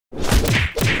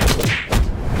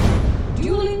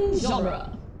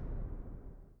genre.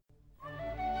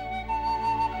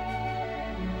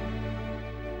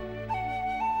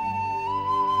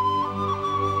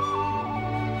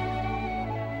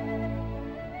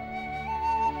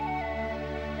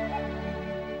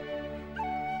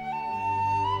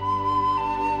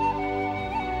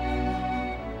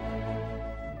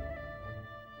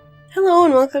 Hello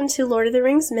and welcome to Lord of the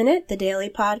Rings Minute, the daily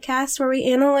podcast where we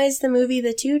analyze the movie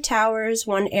The Two Towers,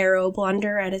 one arrow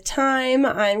blunder at a time.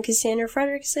 I'm Cassandra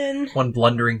Fredrickson. One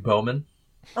blundering Bowman.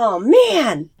 Oh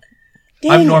man!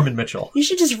 Dang I'm it. Norman Mitchell. You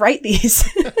should just write these.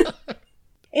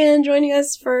 And joining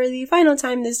us for the final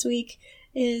time this week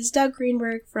is Doug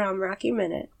Greenberg from Rocky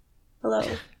Minute. Hello.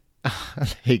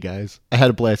 Hey guys, I had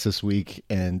a blast this week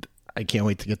and I can't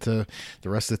wait to get to the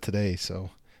rest of today,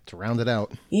 so to round it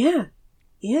out. Yeah.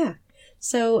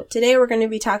 So today we're going to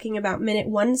be talking about minute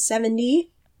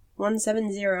 170,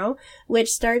 which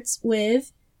starts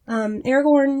with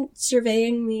Aragorn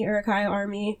surveying the Uruk-hai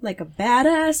army like a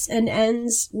badass and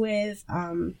ends with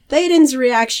Théoden's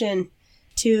reaction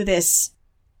to this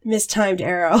mistimed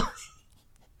arrow.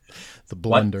 The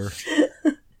blunder.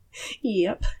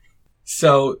 Yep.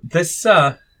 So this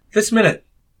minute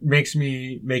makes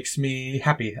me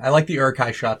happy. I like the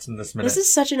Uruk-hai shots in this minute. This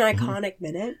is such an iconic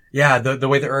minute. Yeah, the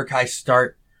way the Uruk-hai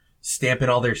start stamping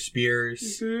all their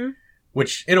spears, Mm-hmm.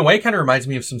 which in a way kind of reminds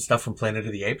me of some stuff from Planet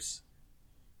of the Apes.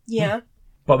 Yeah.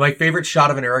 But my favorite shot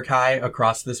of an Uruk-hai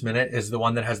across this minute is the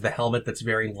one that has the helmet that's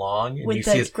very long, and With you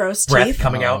the see his gross breath teeth?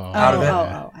 coming out of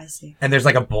it, I see. and there's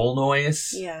like a bull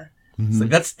noise. Yeah. It's like,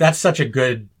 that's such a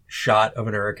good shot of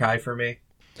an Uruk-hai for me.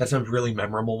 That's a really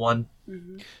memorable one.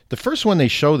 Mm-hmm. The first one they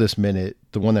show this minute,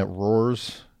 the one that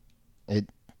roars, it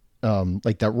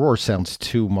like that roar sounds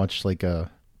too much like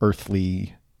a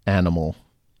earthly animal.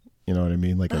 You know what I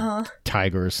mean? Like a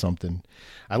tiger or something.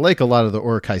 I like a lot of the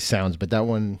Uruk-hai sounds, but that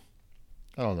one,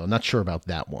 I don't know. Not sure about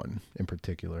that one in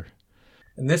particular.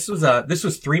 And this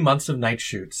was 3 months of night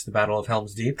shoots, the Battle of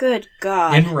Helm's Deep, Good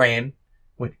God. in rain,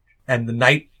 and the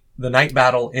night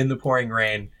battle in the pouring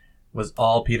rain was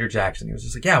all Peter Jackson. He was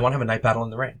just like, yeah, I want to have a night battle in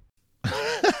the rain.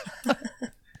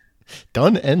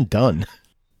 Done and done.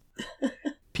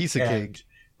 Piece of And cake.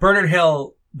 Bernard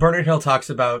Hill talks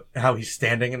about how he's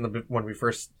standing when we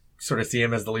first sort of see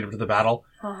him as the lead up to the battle,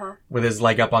 with his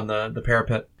leg up on the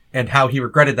parapet, and how he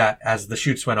regretted that as the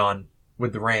shoots went on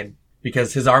with the rain,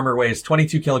 because his armor weighs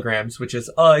 22 kilograms, which is,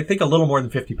 I think, a little more than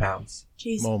 50 pounds.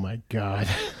 Jeez. Oh my God.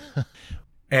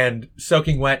 And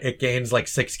soaking wet, it gains like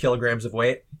 6 kilograms of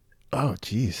weight. Oh,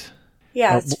 jeez.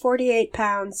 Yeah, it's 48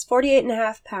 pounds, 48 and a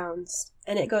half pounds,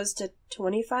 and it goes to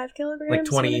 25 kilograms?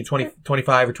 Like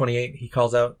 25 or 28, he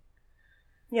calls out.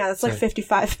 Yeah, that's like So-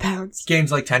 55 pounds.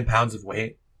 Gains like 10 pounds of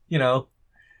weight. You know,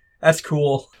 that's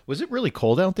cool. Was it really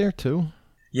cold out there too?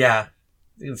 Yeah.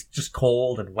 It's just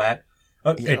cold and wet.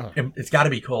 Yeah. It's got to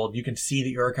be cold. You can see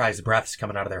the Uruk-hai's breaths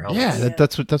coming out of their helmets. Yeah, Yeah.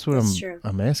 that's what That's true.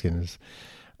 I'm asking is,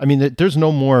 I mean, there's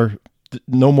no more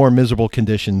miserable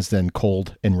conditions than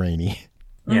cold and rainy.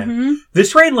 Yeah. Mm-hmm.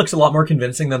 This rain looks a lot more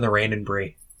convincing than the rain in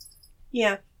Bree.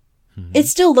 Yeah. It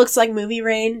still looks like movie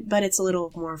rain, but it's a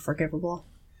little more forgivable.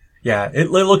 Yeah, it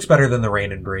looks better than the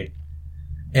rain in Bree.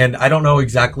 And I don't know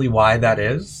exactly why that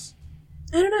is.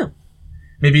 I don't know.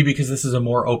 Maybe because this is a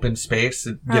more open space.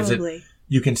 It gives Probably. it,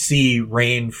 you can see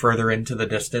rain further into the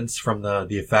distance from the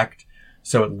effect.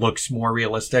 So it looks more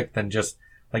realistic than just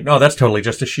like, no, that's totally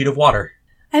just a sheet of water.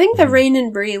 I think the rain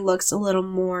in Brie looks a little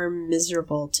more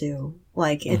miserable, too.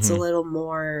 Like, it's a little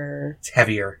more... It's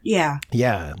heavier. Yeah.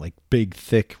 Yeah, like big,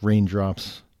 thick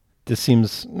raindrops. This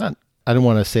seems not. I don't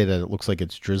want to say that it looks like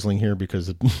it's drizzling here because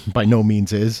it by no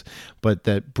means is, but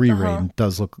that Brie rain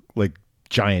does look like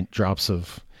giant drops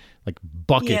of like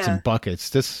buckets Yeah. and buckets.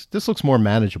 This looks more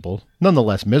manageable,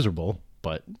 nonetheless miserable,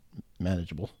 but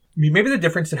manageable. I mean, maybe the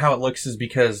difference in how it looks is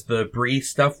because the Bree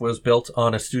stuff was built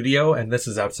on a studio and this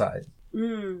is outside.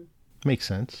 Mm. Makes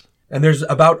sense. And there's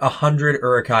about 100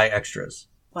 Uruk-hai extras.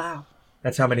 Wow. That's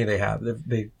That's how many they have.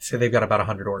 They say they've got about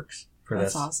 100 orcs for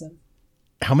this. awesome.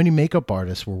 How many makeup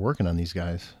artists were working on these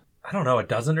guys? I don't know, a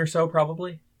dozen or so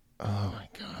probably. Oh my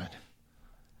God.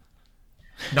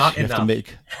 Not You enough.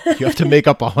 you have to make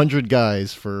up 100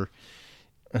 guys for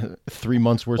 3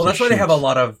 months worth Well, of that's why they have a shoots.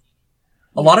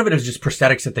 lot of it is just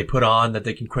prosthetics that they put on that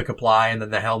they can quick apply, and then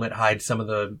the helmet hides some of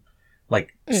the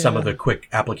quick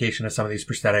application of some of these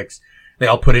prosthetics. They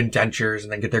all put in dentures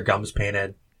and then get their gums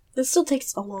painted. This still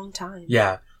takes a long time.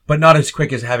 Yeah, but not as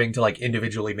quick as having to like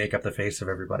individually make up the face of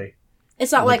everybody.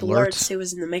 It's not like Like Lurtz, Lurtz. who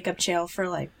was in the makeup jail for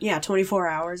 24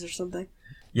 hours or something.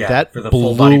 Yeah, That for the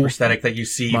full body blew prosthetic that you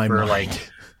see my for mind.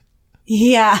 like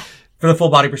Yeah. for the full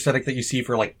body prosthetic that you see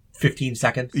for like 15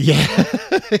 seconds. Yeah.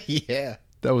 Yeah.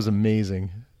 That was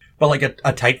amazing. But like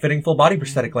a tight-fitting full body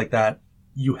prosthetic like that,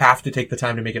 you have to take the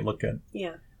time to make it look good.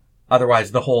 Yeah.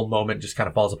 Otherwise, the whole moment just kind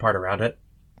of falls apart around it.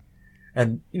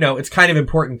 And, it's kind of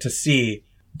important to see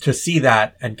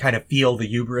that and kind of feel the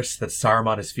hubris that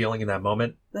Saruman is feeling in that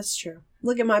moment. That's true.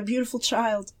 Look at my beautiful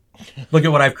child. Look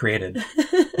at what I've created.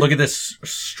 Look at this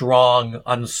strong,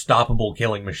 unstoppable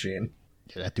killing machine.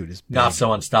 Yeah, that dude is big. Not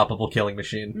so unstoppable killing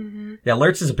machine. Mm-hmm. Yeah,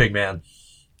 Lurtz is a big man.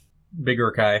 Big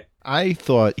Urkai. I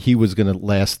thought he was going to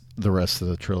last the rest of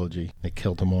the trilogy. They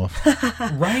killed him off.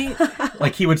 Right?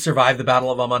 Like he would survive the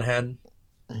Battle of Amonhen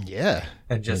Yeah.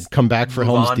 and just come back for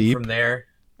move Helm's on Deep. from there.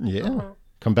 Yeah. Uh-huh.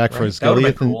 Come back for Right. his That would've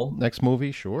Goliath been in cool. next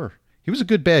movie. Sure. He was a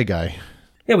good bad guy.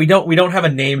 Yeah, we don't have a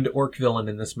named orc villain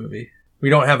in this movie. We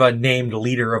don't have a named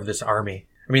leader of this army.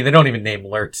 I mean, they don't even name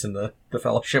Lurtz in the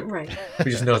Fellowship. Right.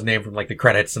 We just know his name from like the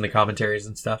credits and the commentaries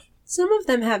and stuff. Some of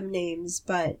them have names,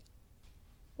 but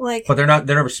like But they're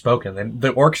never spoken.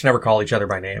 The orcs never call each other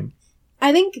by name.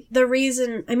 I think the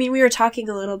reason, I mean, we were talking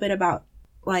a little bit about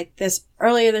like this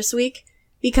earlier this week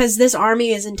because this army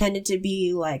is intended to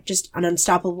be like just an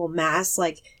unstoppable mass.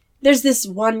 Like there's this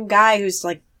one guy who's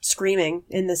like screaming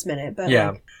in this minute, but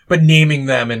Yeah. like, But naming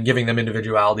them and giving them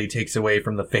individuality takes away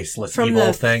from the faceless from evil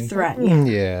the thing. threat.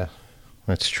 Yeah.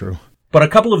 That's true. But a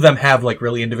couple of them have like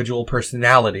really individual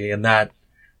personality, and that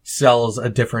sells a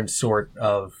different sort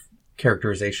of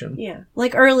characterization. Yeah.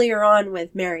 Like earlier on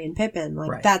with Merry and Pippin, like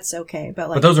Right. that's okay, but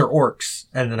like But those are orcs,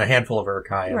 and then a handful of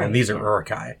Urkai, and then Right, these are yeah.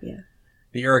 Urkai. Yeah.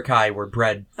 The Urkai were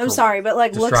bred. I'm for- sorry, but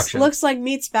like destruction. looks like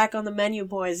meat's back on the menu,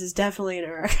 boys, is definitely an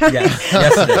Uruk. Yeah,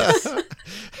 yes it is.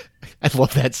 I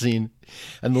love that scene.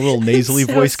 And the little nasally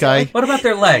So voice guy. silly. What about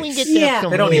their legs? Yeah.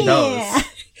 They don't need Yeah.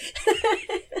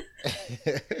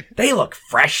 They look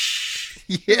fresh.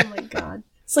 Yeah. Oh my god.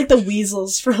 It's like the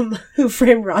weasels from Who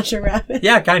Framed Roger Rabbit.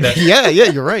 Yeah, kind of. Yeah,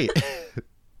 you're right.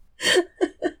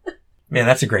 Man,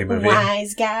 that's a great movie.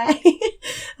 Wise guy.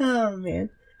 Oh man.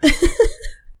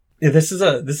 Yeah, this is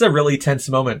a really tense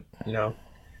moment.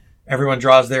 Everyone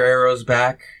draws their arrows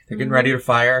back. They're getting ready to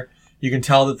fire. You can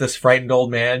tell that this frightened old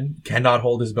man cannot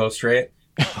hold his bow straight.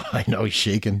 I know he's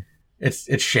shaking. It's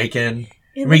shaken.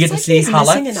 It We looks get to like see he's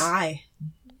missing Haletz. an eye.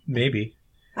 Maybe.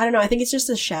 I don't know. I think it's just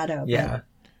a shadow. but- Yeah. think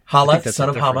Haletz, that's son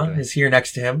a of different Hama, guy. is here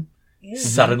next to him, Yeah.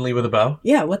 suddenly with a bow.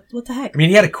 Yeah. What the heck? I mean,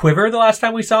 he had a quiver the last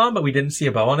time we saw him, but we didn't see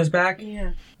a bow on his back.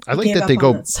 Yeah. I like Gave that up they on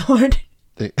go. that sword.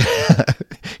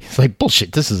 He's like,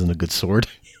 bullshit, this isn't a good sword.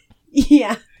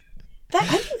 Yeah. I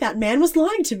think that man was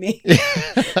lying to me.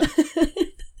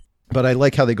 But I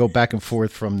like how they go back and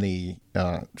forth from the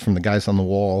guys on the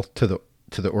wall to the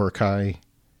Urkai.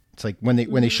 It's like when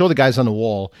they show the guys on the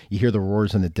wall, you hear the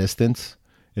roars in the distance.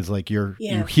 It's like you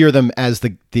hear them as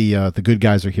the good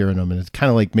guys are hearing them, and it kind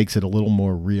of like makes it a little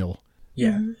more real.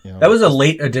 Yeah. You know? That was a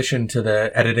late addition to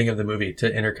the editing of the movie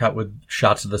to intercut with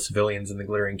shots of the civilians in the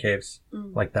glittering caves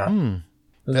like that. It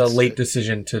was That's- a late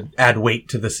decision to add weight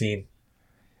to the scene.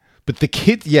 But the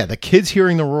kids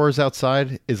hearing the roars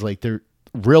outside is like they're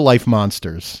real life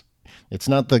monsters. It's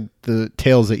not the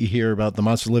tales that you hear about the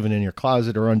monster living in your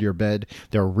closet or under your bed.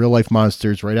 There are real life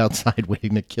monsters right outside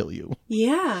waiting to kill you.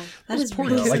 Yeah. That Those is poor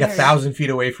really kids. Like scary. 1,000 feet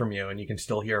away from you, and you can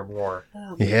still hear them roar.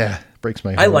 Oh, man. Yeah, breaks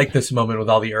my heart. I like this moment with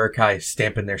all the Urkai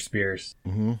stamping their spears.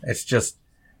 Mm-hmm. It's just,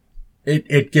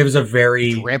 it gives a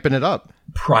very Ramping it up.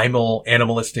 primal,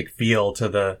 animalistic feel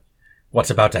to what's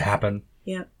about to happen.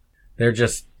 Yeah. They're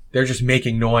just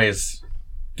making noise,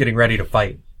 getting ready to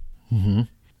fight. Mm-hmm.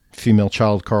 Female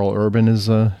child Carl Urban is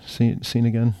seen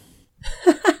again.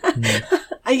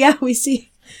 Yeah, we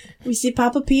see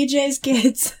Papa PJ's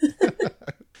kids.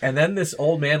 And then this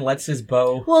old man lets his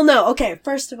bow. Well, no. Okay.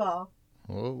 First of all,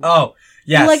 Oh,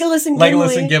 yes. Legolas and Gimli.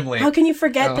 Legolas and Gimli. How can you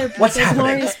forget their What's happening?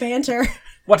 glorious banter?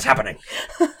 What's happening?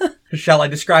 Shall I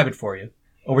describe it for you?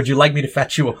 Or would you like me to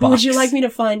fetch you a box? Would you like me to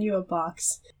find you a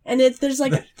box? And there's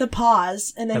like the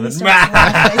pause, and then And he then- starts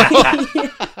laughing.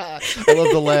 I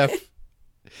love the laugh.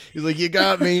 He's like, "You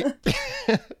got me."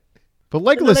 But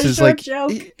Legolas Another is short like,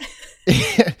 joke.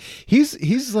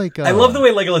 he's like. I love the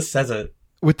way Legolas says it.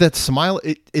 with that smile.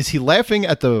 Is he laughing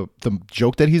at the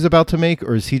joke that he's about to make,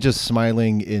 or is he just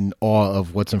smiling in awe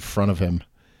of what's in front of him?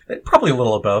 Probably a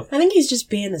little of both. I think he's just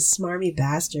being a smarmy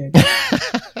bastard.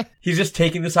 He's just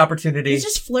taking this opportunity. He's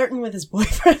just flirting with his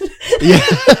boyfriend. Yeah.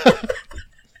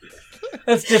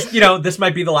 That's just, this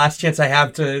might be the last chance I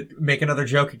have to make another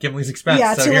joke at Gimli's expense.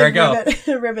 Yeah, so to here I go.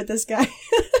 ribbit this guy.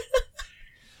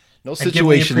 No And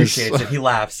Gimli situation is appreciates it. He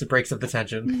laughs. It breaks up the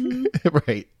tension.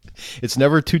 right. It's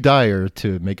never too dire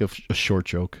to make a short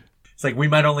joke. It's like, we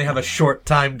might only have a short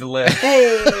time to live.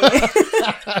 Hey.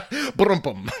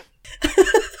 Brum-bum.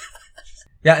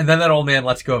 Yeah, and then that old man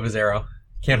lets go of his arrow.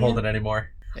 Can't hold it anymore.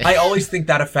 I always think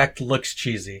that effect looks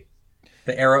cheesy.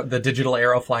 The digital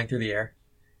arrow flying through the air.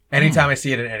 Anytime I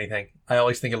see it in anything, I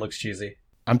always think it looks cheesy.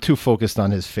 I'm too focused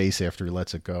on his face after he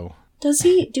lets it go.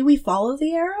 Do we follow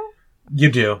the arrow?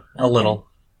 You do, a little.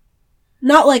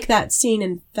 Not like that scene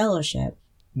in Fellowship.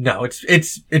 No,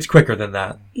 it's quicker than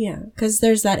that. Yeah, because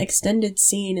there's that extended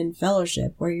scene in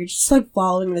Fellowship where you're just like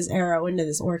following this arrow into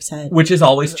this orc's head. Which is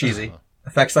always cheesy.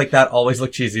 Effects like that always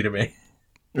look cheesy to me.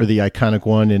 Or the iconic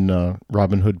one in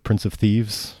Robin Hood, Prince of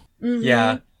Thieves. Mm-hmm.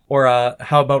 Yeah. Or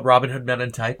how about Robin Hood Men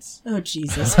in Tights? Oh,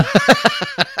 Jesus.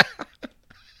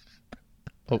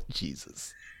 Oh,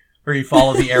 Jesus. Where you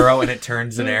follow the arrow and it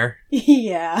turns in air.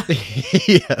 Yeah.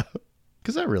 Yeah.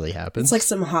 Because that really happens. It's like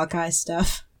some Hawkeye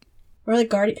stuff. Or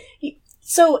like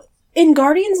So, in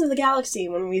Guardians of the Galaxy,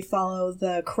 when we follow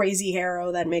the crazy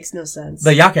arrow that makes no sense.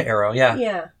 The Yaka arrow, yeah.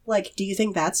 Yeah. Like, do you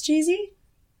think that's cheesy?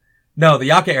 No, the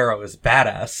Yaka arrow is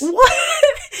badass. What?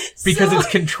 Because it's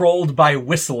controlled by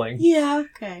whistling. Yeah,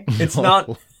 okay.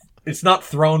 It's not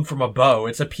thrown from a bow.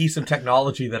 It's a piece of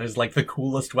technology that is like the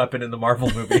coolest weapon in the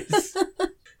Marvel movies.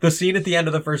 The scene at the end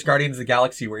of the first Guardians of the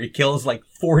Galaxy where he kills like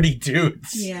 40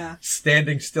 dudes. Yeah.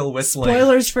 Standing still whistling.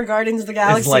 Spoilers for Guardians of the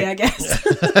Galaxy, like- I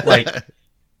guess. Like,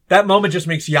 that moment just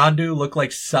makes Yondu look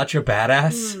like such a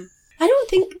badass. I don't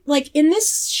think, like, in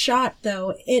this shot,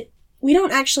 though, we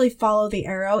don't actually follow the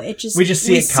arrow. We just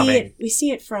see it coming. We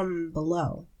see it from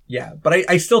below. Yeah, but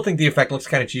I still think the effect looks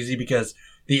kind of cheesy because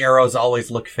the arrows always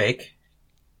look fake.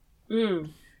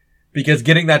 Because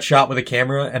getting that shot with a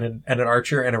camera and an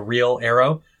archer and a real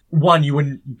arrow, one, you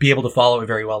wouldn't be able to follow it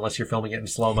very well unless you're filming it in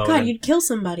slow-mo. God, you'd kill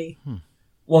somebody.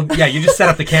 Well, yeah, you just set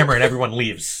up the camera and everyone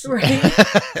leaves. Right?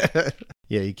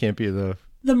 Yeah, you can't be the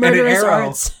murderous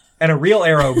arts. And a real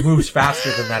arrow moves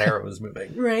faster than that arrow is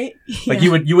moving. Right? Like,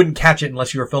 Yeah. you wouldn't catch it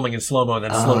unless you were filming in slow-mo and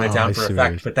then slowed it down I for see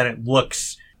effect, but then it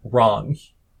looks wrong.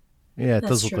 Yeah, it That's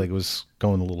does look true. like it was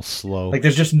going a little slow. Like,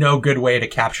 there's just no good way to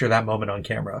capture that moment on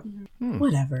camera.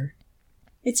 Whatever.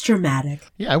 It's dramatic.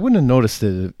 Yeah, I wouldn't have noticed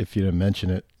it if you didn't mention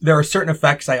it. There are certain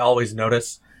effects I always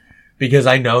notice because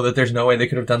I know that there's no way they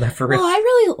could have done that for real. Well, I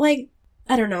really like,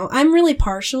 I don't know, I'm really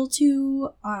partial to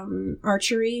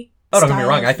archery. Oh, don't get me style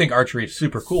wrong. of I think archery is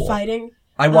super cool. Fighting.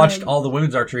 I watched all the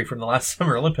women's archery from the last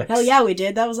Summer Olympics. Hell yeah, we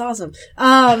did. That was awesome.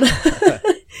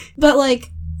 But like,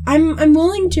 I'm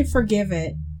willing to forgive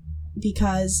it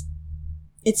because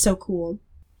it's so cool.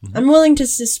 I'm willing to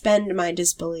suspend my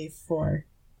disbelief for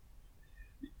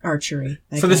archery.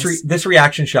 I So guess. this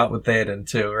reaction shot with Theoden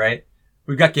too, right?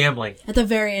 We've got Gambling, At the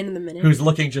very end of the minute. who's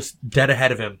looking just dead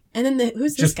ahead of him. And then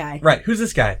who's this Just guy? Right, who's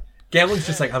this guy? Gambling's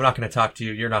just like, I'm not going to talk to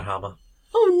you. You're not Hama.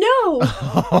 Oh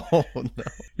Oh, no.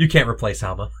 You can't replace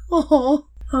Hama. no! Oh,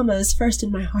 Hama is first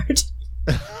in my heart.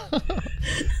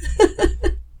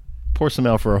 Pour some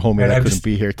out for a homie Right, that I'm couldn't just-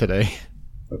 be here today.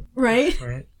 Right?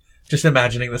 Right. Just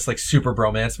imagining this like super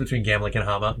bromance between Gambling and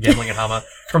Hama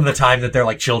from the time that they're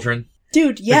like children.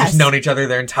 Dude, They've yes. just known each other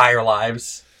their entire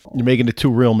lives. You're making it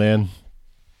too real, man.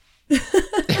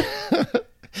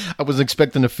 I was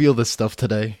expecting to feel this stuff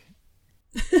today.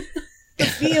 It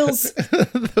feels.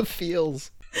 The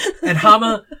feels. And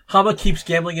Hama keeps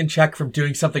Gambling in check from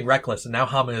doing something reckless, and now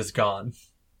Hama is gone.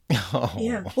 Oh.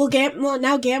 Yeah. Well,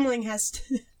 now gambling has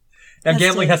to. Now Has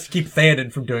Gambling to- has to keep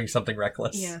Theoden from doing something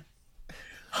reckless. Yeah.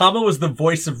 Hama was the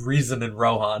voice of reason in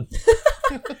Rohan.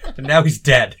 And now he's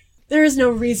dead. There is no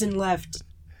reason left.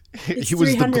 It's He was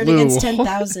the 300 glue. against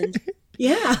 10,000.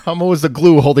 Yeah. Hama was the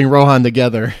glue holding Rohan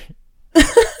together.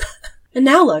 And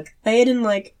now look, Theoden,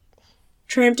 like,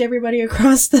 tramped everybody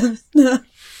across the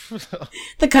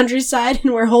countryside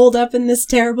and we're holed up in this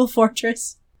terrible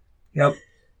fortress. Yep.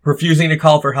 Refusing to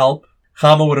call for help.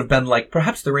 Hama would have been like,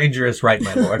 perhaps the ranger is right,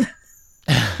 my lord.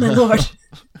 My lord.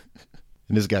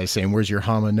 And this guy's saying, "Where's your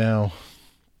Hama now?"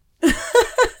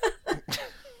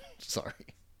 Sorry.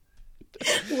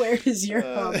 Where is your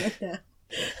Hama now?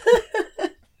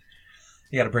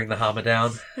 You gotta bring the Hama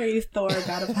down. Are you Thor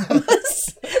God of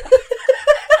Hamas?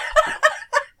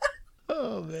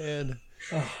 Oh, man.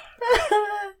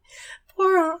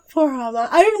 Poor Hama.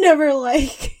 I've never,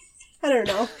 like, I don't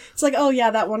know. It's like, oh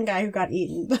yeah, that one guy who got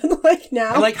eaten. But, like,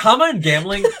 now. And like, Hama and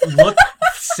Gambling look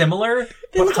similar,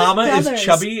 but look like Hama is brothers.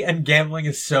 chubby and Gambling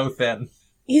is so thin.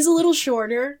 He's a little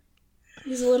shorter.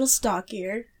 He's a little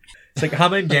stockier. It's like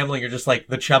Hama and Gambling are just like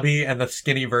the chubby and the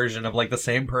skinny version of like the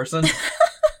same person.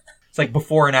 It's like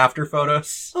before and after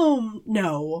photos. Oh,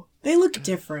 no. They look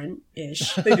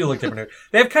different-ish. They do look different.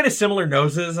 They have kind of similar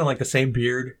noses and like the same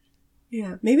beard.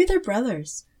 Yeah. Maybe they're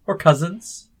brothers. Or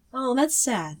cousins. Oh, that's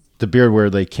sad. The beard where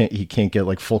he can't get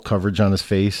like full coverage on his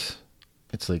face.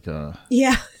 It's like Yeah.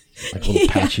 a little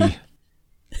patchy.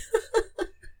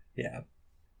 Yeah.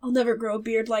 I'll never grow a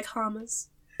beard like Hama's.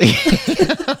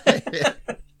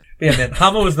 Yeah, man,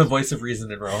 Hama was the voice of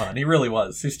reason in Rohan. He really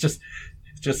was. He's just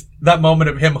that moment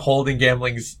of him holding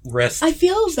Gamling's wrist. I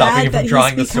feel stopping him bad from that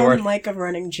drawing he's the sword. become like a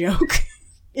running joke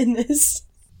in this,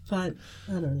 but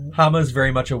I don't know. Hama is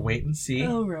very much a wait and see.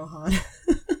 Oh, Rohan.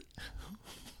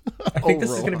 I think this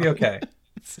is going to be okay.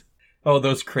 Oh,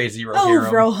 those crazy Rohirrim.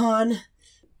 Oh, Rohan.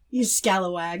 You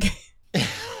scalawag.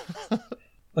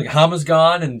 Like, Hama's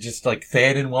gone, and just, like,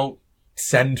 Theoden won't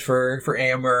send for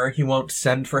Aemir. He won't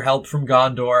send for help from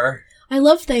Gondor. I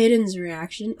love Theoden's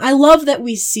reaction. I love that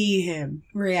we see him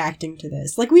reacting to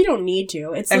this. Like, we don't need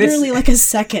to. It's literally like a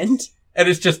second. And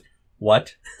it's just,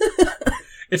 what?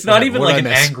 It's not even like an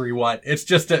miss? angry what. It's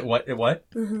just a, what?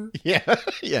 Mm-hmm. Yeah,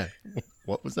 yeah.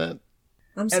 What was that?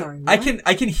 I'm And sorry. I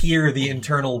what? can hear the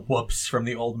internal whoops from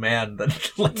the old man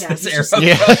that lets Yeah, this he's arrow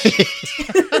just-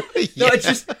 go. No, it's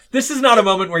just, this is not a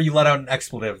moment where you let out an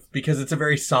expletive, because it's a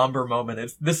very somber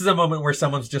moment. This is a moment where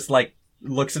someone's just like,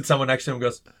 looks at someone next to him and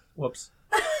goes, whoops.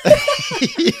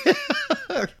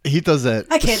 He does that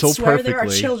I can't so swear perfectly. there are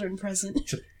children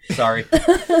present. Sorry.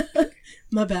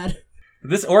 My bad.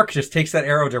 This orc just takes that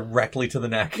arrow directly to the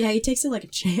neck. Yeah, he takes it like a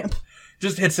champ.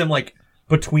 Just hits him like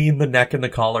between the neck and the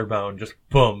collarbone. Just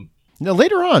boom. Now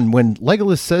later on, when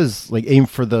Legolas says like aim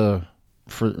for the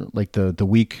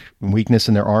weakness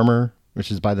in their armor,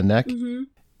 which is by the neck, Mm-hmm.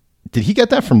 did he get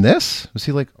that from this? Was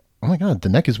he like, oh my god, the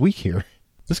neck is weak here?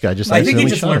 This guy just I think he accidentally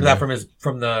just shot learned him that there.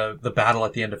 from the battle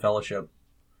at the end of Fellowship.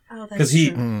 Oh, that's Because he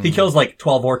true. kills like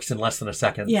 12 orcs in less than a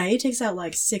second. Yeah, he takes out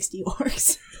like 60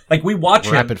 orcs. Like, we watch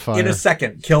Rapid him fire. in a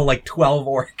second kill like 12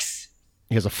 orcs.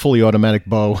 He has a fully automatic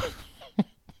bow.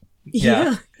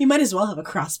 Yeah. You might as well have a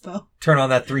crossbow. Turn on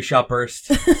that 3-shot burst.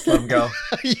 Just let him go.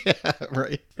 Yeah,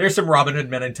 right. There's some Robin Hood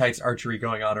Men in Tights archery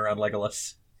going on around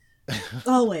Legolas.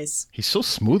 Always. He's so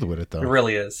smooth with it It though.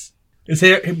 really is.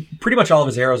 Pretty much all of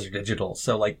his arrows are digital,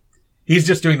 so like, he's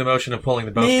just doing the motion of pulling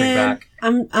the bowstring Man, back.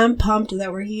 I'm pumped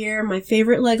that we're here. My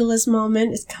favorite Legolas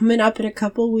moment is coming up in a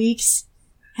couple weeks.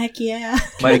 Heck yeah.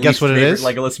 My guess least what it favorite is?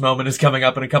 Legolas moment is coming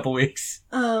up in a couple weeks.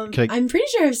 Okay. I'm pretty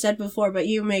sure I've said before, but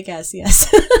you may guess,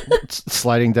 yes.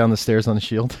 Sliding down the stairs on a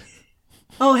shield.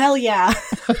 Oh, hell yeah.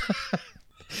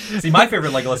 See, my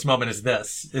favorite Legolas moment is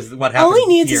what happens All he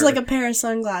needs here. is like a pair of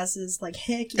sunglasses. Like,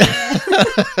 heck yeah.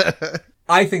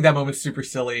 I think that moment's super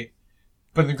silly,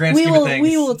 but in the grand scheme of things,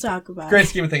 we will talk about grand it.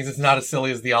 scheme of things, it's not as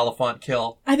silly as the Oliphant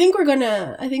kill. I think we're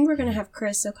gonna have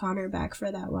Chris O'Connor back for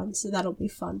that one, so that'll be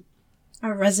fun.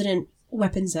 Our resident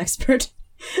weapons expert.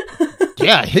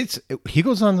 Yeah, he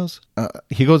goes on those.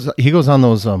 He goes on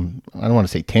those. I don't want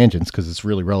to say tangents because it's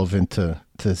really relevant to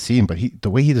the scene, but the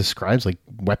way he describes like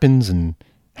weapons and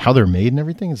how they're made and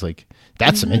everything is like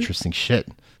that's some interesting shit.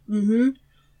 Mm-hmm.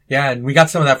 Yeah, and we got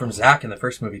some of that from Zach in the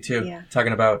first movie too. Yeah.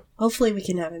 Talking about Hopefully we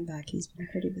can have him back. He's been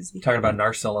pretty busy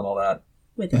Narsil and all that.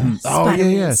 with Oh,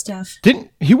 Spider-Man yeah. stuff.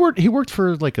 Didn't he worked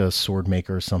for like a sword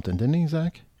maker or something? Didn't he,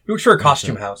 Zach? He works for a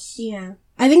costume house. Yeah.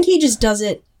 I think he just does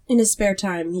it in his spare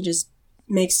time. He just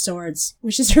makes swords,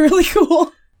 which is really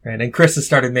cool. Right, and Chris has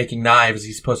started making knives.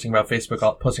 He's posting on Facebook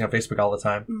all the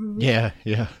time. Mm-hmm.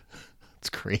 Yeah, it's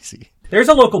crazy. There's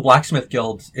a local blacksmith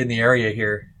guild in the area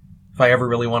here. If I ever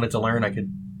really wanted to learn, I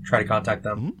could try to contact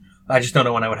them. I just don't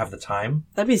know when I would have the time.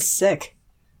 That'd be sick.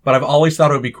 But I've always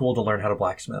thought it would be cool to learn how to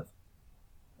blacksmith.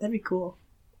 That'd be cool.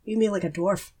 You'd be like a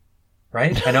dwarf.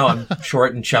 Right? I know, I'm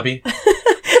short and chubby.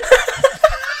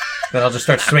 Then I'll just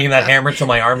start swinging that hammer until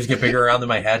my arms get bigger around than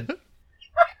my head.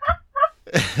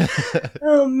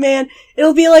 Oh man,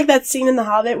 it'll be like that scene in The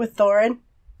Hobbit with Thorin,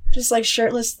 just like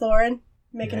shirtless Thorin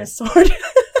making a sword.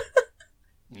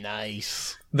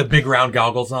 Nice. The big round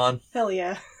goggles on. Hell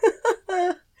yeah!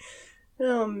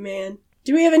 Oh man,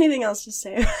 do we have anything else to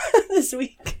say this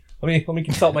week? Let me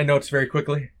consult my notes very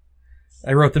quickly.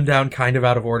 I wrote them down kind of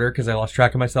out of order because I lost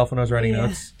track of myself when I was writing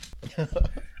notes.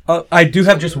 I do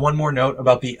have just one more note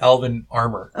about the elven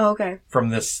armor Oh, okay. from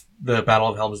the Battle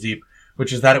of Helm's Deep,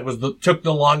 which is that it took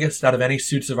the longest out of any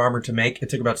suits of armor to make. It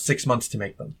took about 6 months to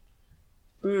make them.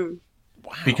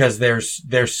 Wow. Because they're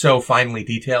so finely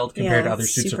detailed compared to other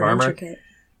it's suits of super armor. intricate.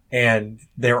 And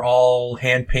they're all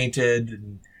hand painted,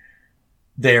 and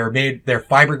they're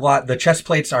fiberglass. The chest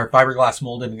plates are fiberglass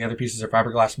molded, and the other pieces are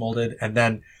fiberglass molded, and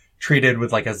then treated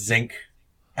with like a zinc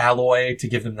alloy to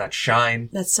give them that shine.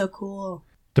 That's so cool.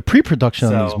 The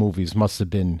pre-production on these So- movies must have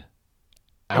been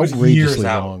It was years outrageously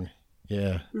out. long.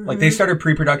 Yeah. Like, they started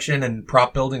pre-production and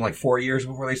prop building like 4 years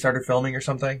before they started filming or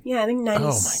something. Yeah, I think my-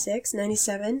 96,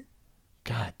 97.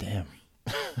 God damn.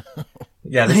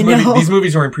 Yeah, I know. these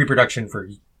movies were in pre-production for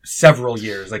several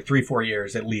years, like 3-4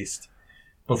 years at least,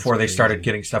 before they started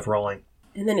getting stuff rolling.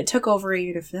 And then it took over a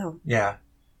year to film. Yeah.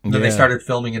 And then they Yeah. started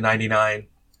filming in 99.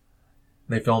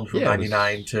 They filmed from Yeah, it was-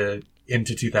 99 to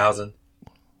into 2000.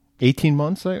 18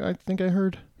 months, I think I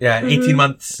heard. Yeah, 18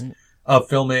 months of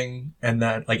filming, and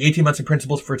then like 18 months in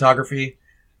principal photography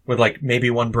with like maybe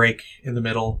one break in the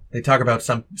middle. They talk about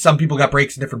some people got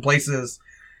breaks in different places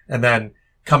and then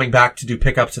coming back to do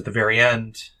pickups at the very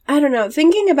end. I don't know.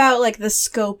 Thinking about like the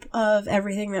scope of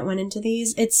everything that went into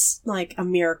these, it's like a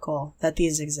miracle that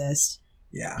these exist.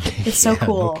 Yeah. It's so Yeah, no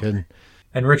cool. kidding.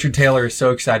 And Richard Taylor is so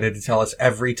excited to tell us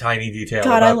every tiny detail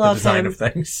God, I about the love design him. of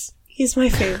things. He's my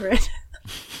favorite.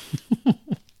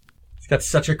 He's got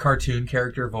such a cartoon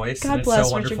character voice. and God it's bless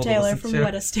so Richard wonderful to Taylor listen from to.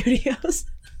 Weta Studios.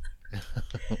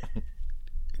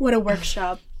 What a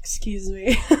workshop. Excuse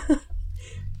me.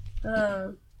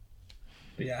 But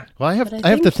yeah. Well, I have But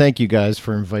I to think- thank you guys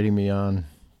for inviting me on.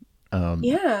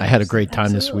 Yeah. I had a great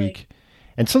time this absolutely. week.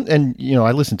 And you know,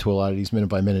 I listen to a lot of these minute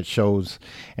by minute shows,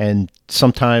 and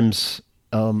sometimes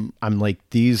I'm like,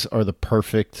 these are the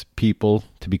perfect people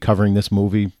to be covering this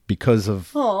movie because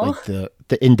of Aw. like the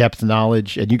in-depth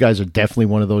knowledge, and you guys are definitely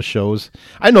one of those shows.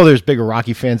 I know there's bigger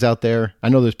Rocky fans out there. I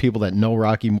know there's people that know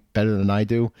Rocky better than I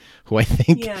do, who I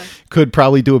think Yeah. could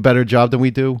probably do a better job than we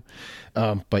do.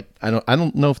 But I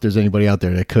don't know if there's anybody out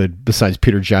there that could besides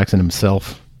Peter Jackson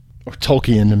himself or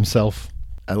Tolkien himself.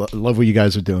 I love what you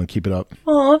guys are doing. Keep it up.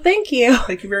 Oh, thank you.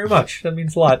 Thank you very much. That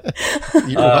means a lot.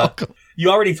 You're welcome. You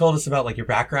already told us about like your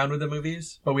background with the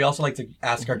movies, but we also like to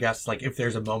ask our guests like if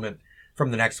there's a moment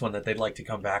from the next one that they'd like to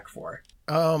come back for.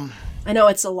 I know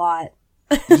it's a lot.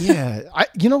 Yeah,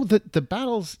 the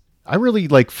battles. I really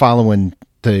like following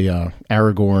the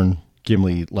Aragorn,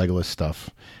 Gimli, Legolas stuff.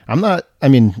 I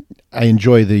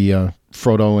enjoy the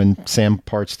Frodo and Sam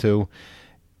parts too.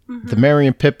 The Merry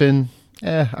and Pippin.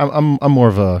 I'm more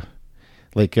of a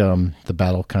like the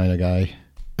battle kind of guy.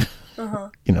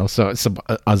 So it's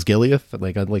Osgiliath.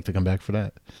 Like I'd like to come back for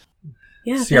that.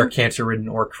 Yeah. See our cancer-ridden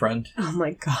orc friend. Oh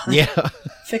my god. Yeah.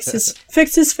 Fix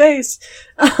his face.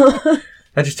 That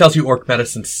just tells you orc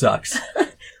medicine sucks.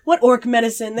 What orc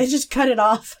medicine? They just cut it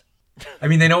off. I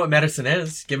mean, they know what medicine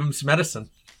is. Give them some medicine.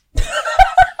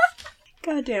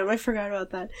 God damn, I forgot about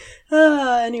that.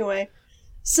 Anyway.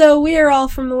 So we are all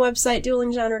from the website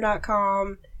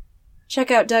duelinggenre.com.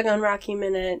 Check out Doug on Rocky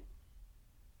Minute.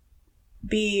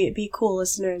 Be cool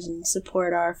listeners and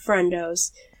support our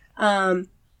friendos. And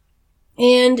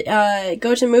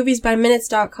go to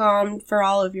moviesbyminutes.com for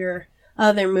all of your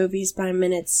other Movies by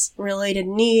Minutes related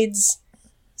needs.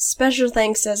 Special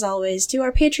thanks, as always, to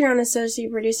our Patreon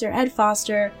associate producer, Ed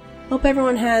Foster. Hope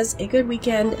everyone has a good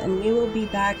weekend, and we will be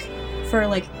back for,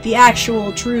 like, the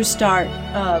actual true start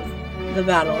of the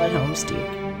battle at Homestead.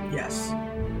 Yes.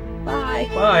 Bye.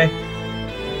 Bye.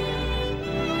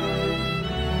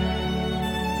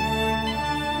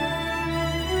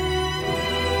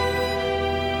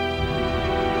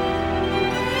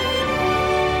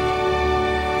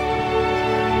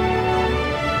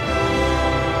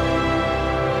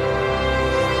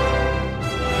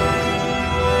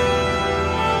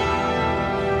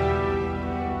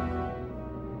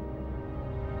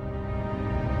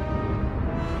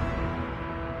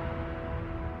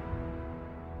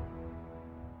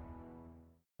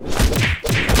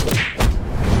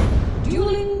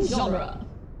 Dueling genre.